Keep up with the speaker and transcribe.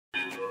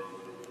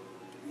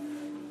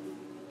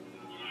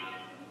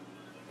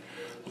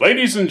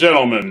Ladies and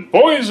gentlemen,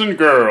 boys and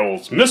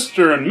girls,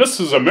 Mr. and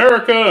Mrs.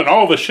 America and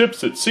all the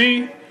ships at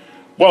sea,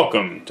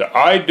 welcome to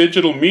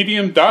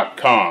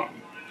iDigitalMedium.com.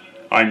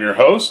 I'm your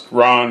host,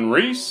 Ron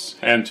Ruiz,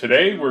 and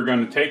today we're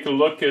going to take a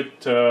look at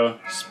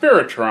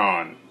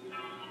SpiriTron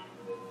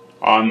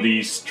on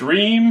the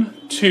Stream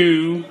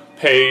 2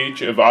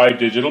 page of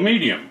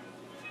iDigitalMedium.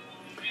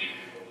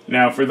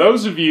 Now, for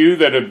those of you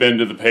that have been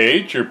to the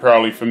page, you're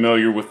probably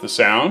familiar with the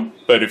sound,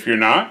 but if you're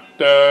not,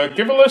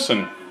 give a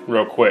listen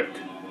real quick.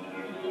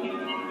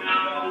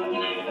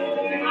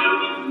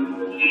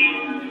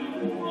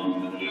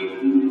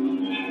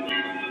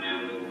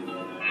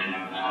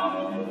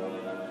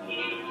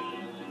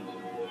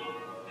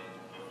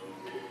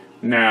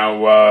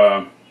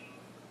 Now,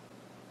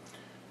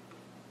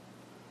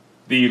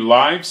 the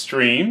live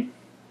stream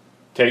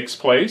takes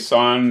place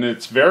on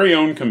its very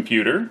own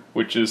computer,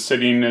 which is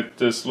sitting at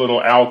this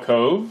little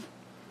alcove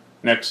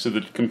next to the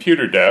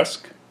computer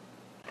desk.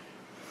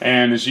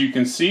 And as you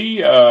can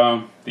see,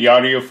 the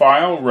audio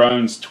file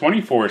runs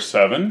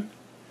 24/7,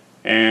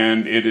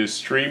 and it is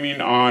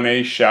streaming on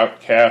a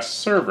Shoutcast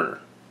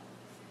server.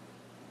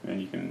 And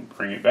you can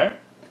bring it back.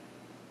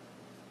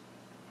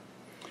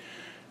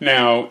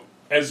 Now,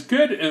 as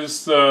good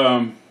as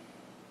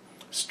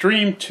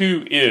Stream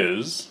 2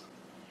 is,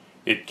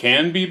 it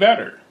can be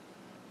better.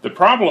 The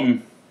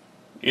problem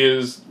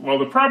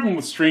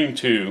with Stream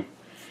 2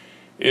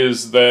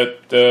 is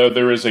that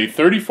there is a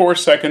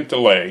 34-second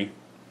delay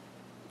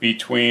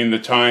between the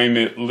time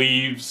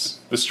the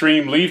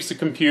stream leaves the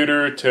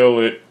computer till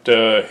it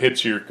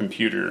hits your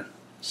computer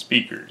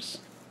speakers.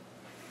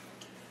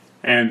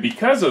 And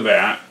because of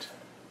that,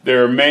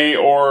 there may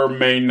or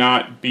may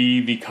not be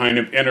the kind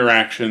of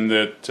interaction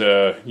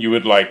that you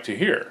would like to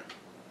hear.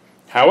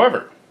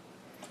 However,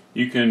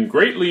 you can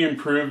greatly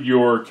improve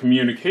your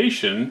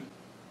communication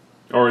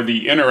or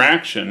the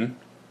interaction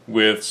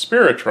with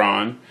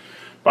SpiriTron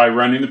by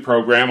running the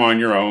program on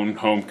your own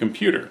home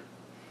computer.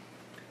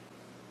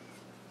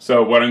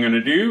 So what I'm going to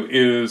do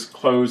is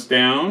close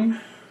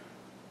down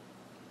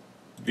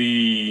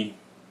the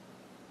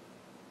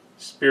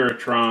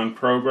SpiriTron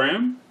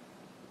program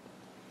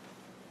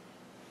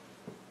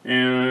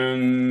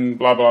and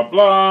blah blah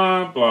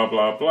blah blah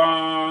blah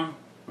blah.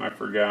 I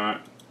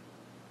forgot.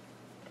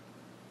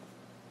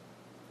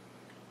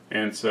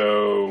 And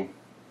so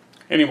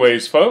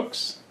anyways,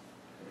 folks,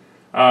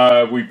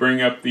 we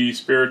bring up the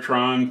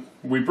SpiriTron,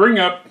 we bring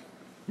up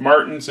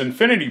Martin's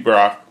Infinity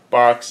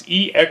Box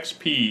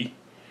EXP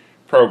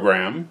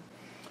program,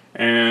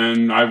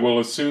 and I will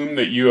assume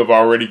that you have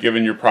already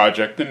given your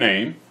project a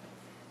name,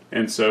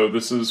 and so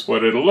this is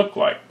what it'll look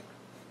like.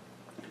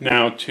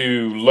 Now,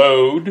 to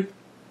load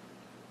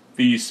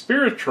the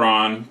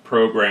SpiriTron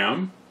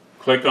program,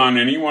 click on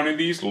any one of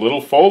these little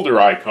folder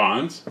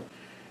icons,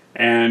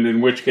 and in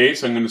which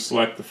case I'm going to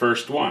select the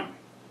first one.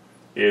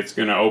 It's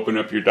going to open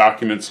up your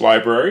documents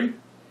library.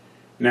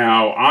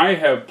 Now, I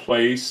have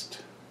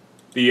placed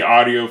the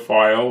audio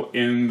file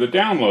in the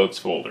downloads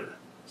folder,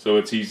 so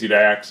it's easy to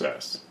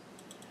access.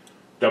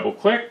 Double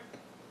click,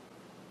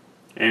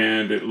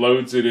 and it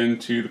loads it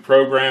into the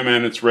program,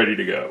 and it's ready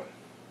to go.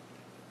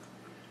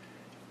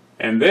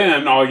 And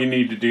then all you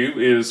need to do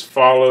is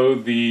follow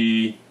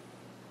the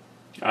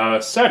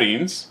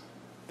settings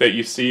that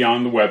you see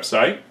on the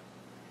website,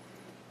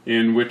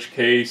 in which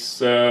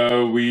case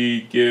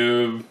we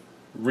give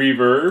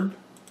reverb,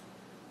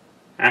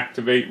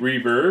 activate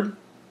reverb,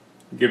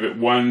 give it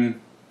 1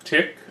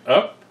 tick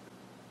up,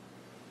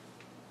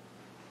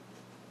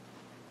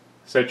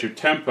 set your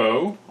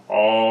tempo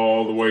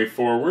all the way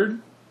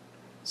forward,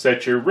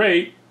 set your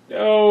rate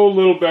a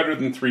little better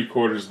than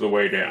 3/4 of the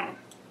way down.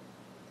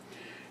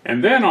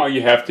 And then all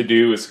you have to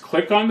do is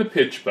click on the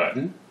pitch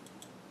button,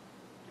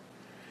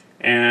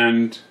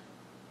 and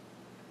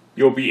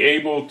you'll be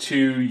able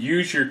to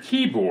use your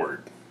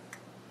keyboard,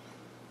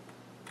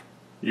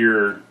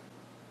 your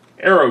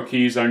arrow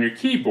keys on your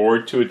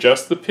keyboard, to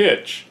adjust the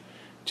pitch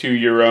to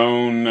your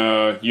own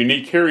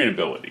unique hearing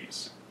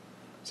abilities.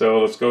 So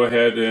let's go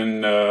ahead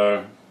and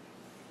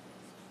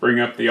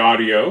bring up the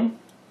audio,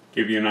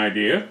 give you an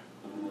idea.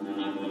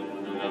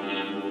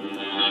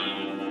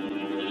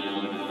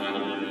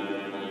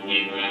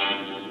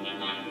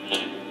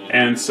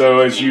 And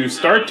so as you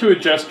start to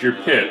adjust your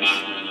pitch,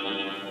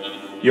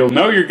 you'll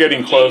know you're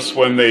getting close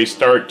when they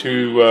start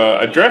to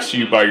address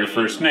you by your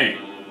first name.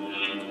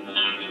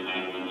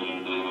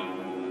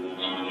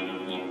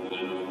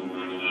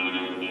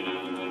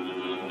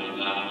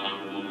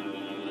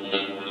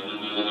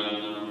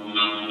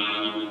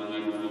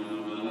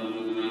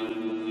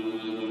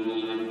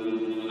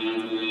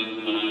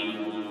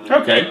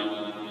 Okay.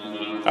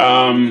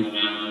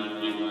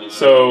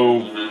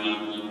 So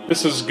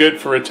this is good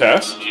for a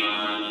test.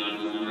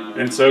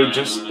 And so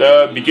just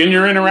begin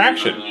your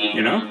interaction,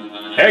 you know.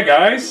 Hey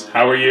guys,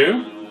 how are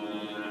you?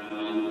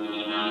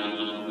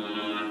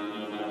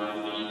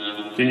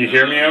 Can you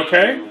hear me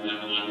okay?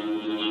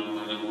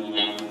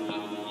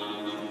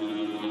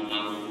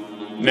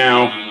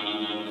 Now,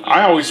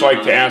 I always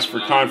like to ask for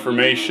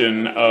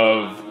confirmation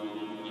of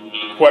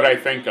what I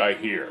think I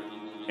hear.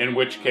 in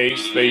which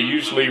case they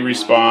usually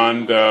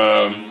respond,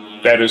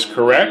 that is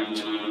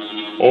correct,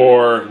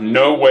 or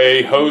no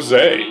way,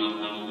 Jose,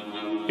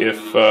 if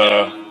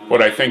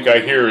what I think I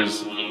hear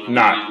is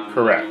not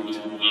correct.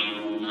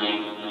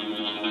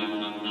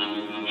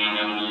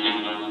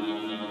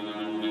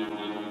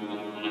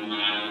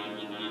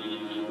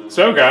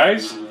 So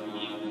guys,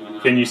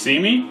 can you see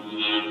me?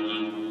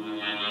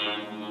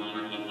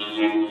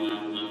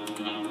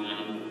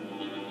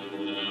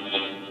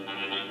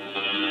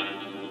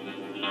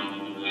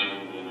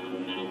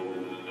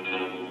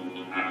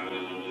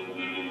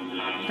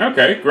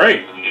 Okay,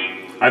 great.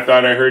 I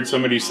thought I heard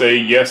somebody say,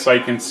 yes, I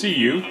can see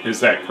you. Is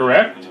that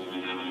correct?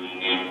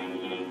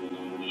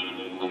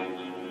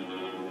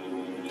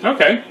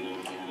 Okay.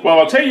 Well,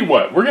 I'll tell you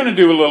what. We're going to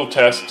do a little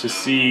test to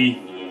see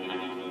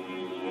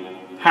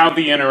how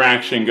the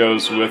interaction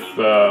goes with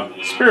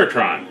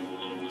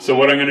SpiriTron. So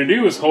what I'm going to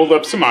do is hold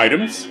up some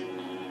items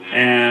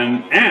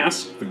and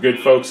ask the good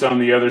folks on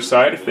the other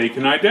side if they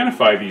can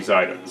identify these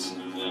items.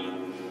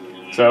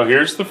 So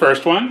here's the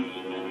first one.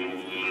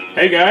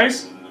 Hey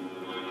guys,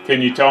 can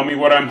you tell me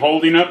what I'm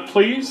holding up,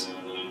 please?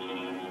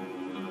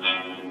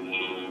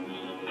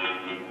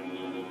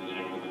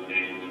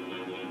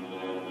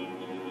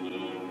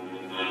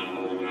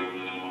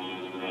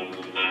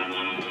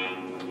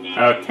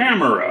 A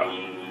camera.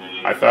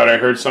 I thought I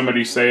heard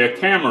somebody say a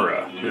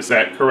camera. Is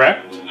that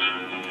correct?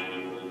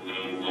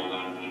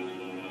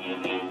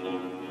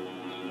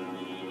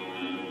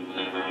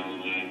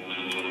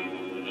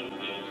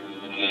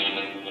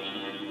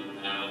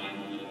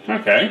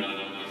 Okay.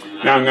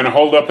 Now I'm going to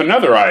hold up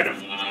another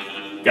item.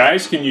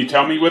 Guys, can you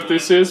tell me what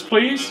this is,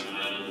 please?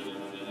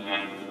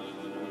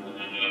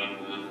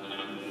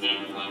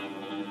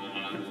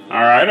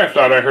 Alright, I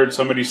thought I heard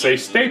somebody say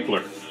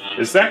stapler.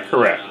 Is that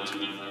correct?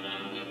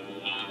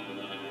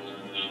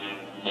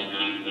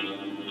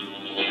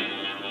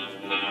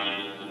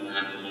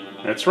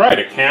 That's right,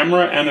 a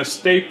camera and a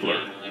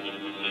stapler.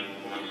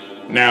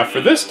 Now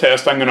for this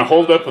test, I'm going to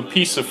hold up a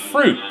piece of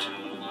fruit.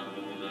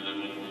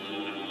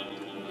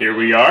 Here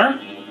we are.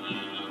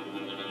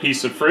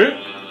 Piece of fruit.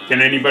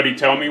 Can anybody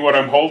tell me what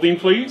I'm holding,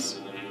 please?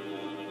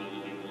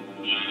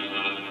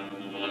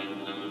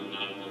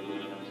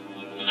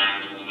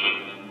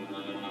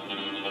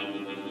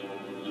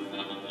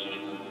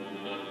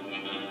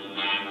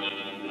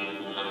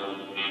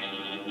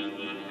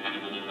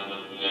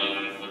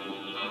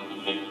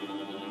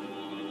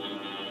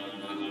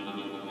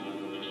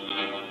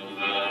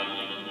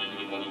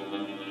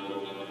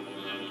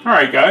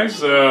 Alright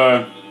guys,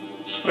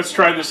 let's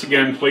try this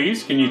again,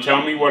 please. Can you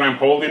tell me what I'm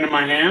holding in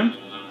my hand?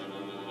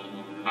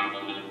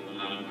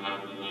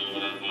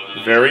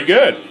 Very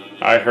good.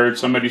 I heard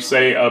somebody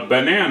say a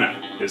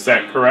banana. Is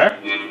that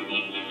correct?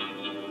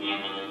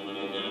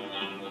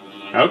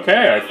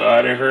 Okay, I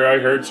thought I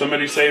heard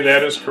somebody say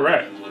that is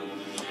correct.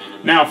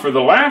 Now for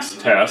the last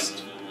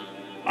test,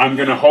 I'm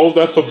going to hold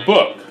up a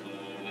book.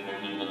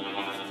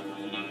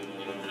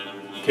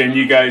 Can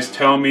you guys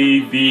tell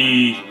me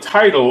the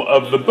title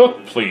of the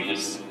book,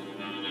 please?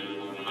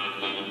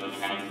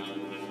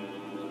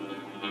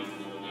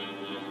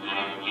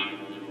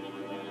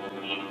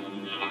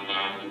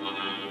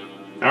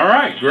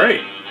 Alright,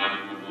 great.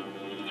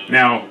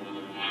 Now,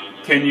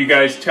 can you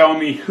guys tell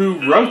me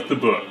who wrote the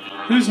book?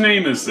 Whose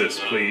name is this,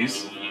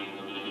 please?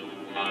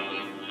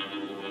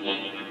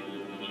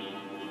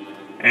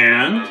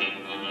 And?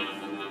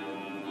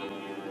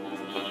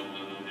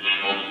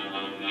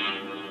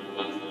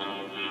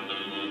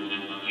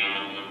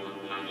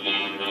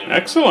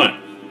 Excellent.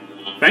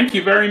 Thank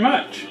you very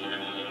much.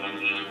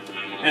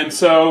 And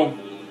so,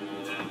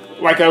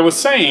 like I was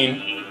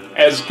saying,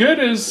 as good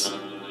as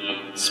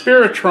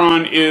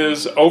SpiriTron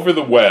is over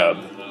the web,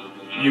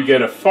 you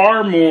get a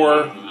far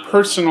more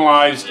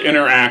personalized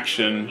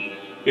interaction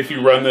if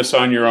you run this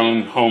on your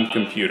own home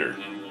computer.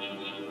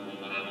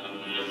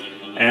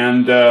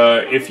 And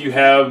if you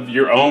have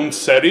your own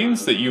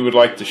settings that you would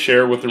like to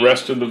share with the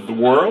rest of the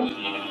world,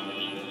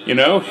 you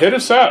know, hit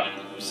us up.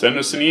 Send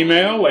us an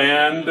email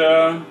and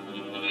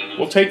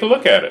we'll take a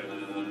look at it.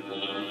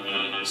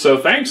 So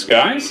thanks,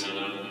 guys.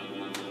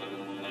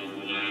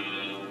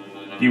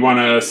 Do you want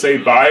to say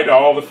bye to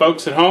all the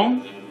folks at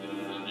home?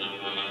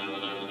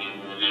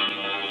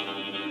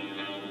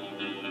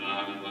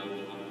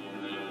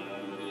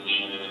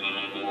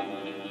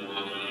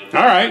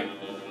 Alright.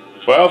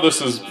 Well,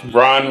 this is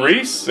Ron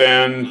Ruiz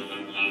and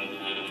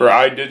for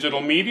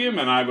iDigitalMedium,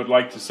 and I would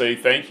like to say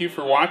thank you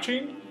for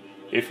watching.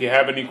 If you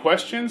have any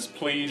questions,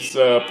 please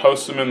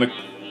post them in the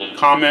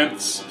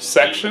comments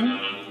section,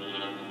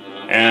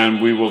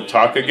 and we will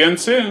talk again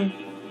soon.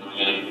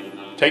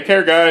 Take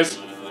care, guys.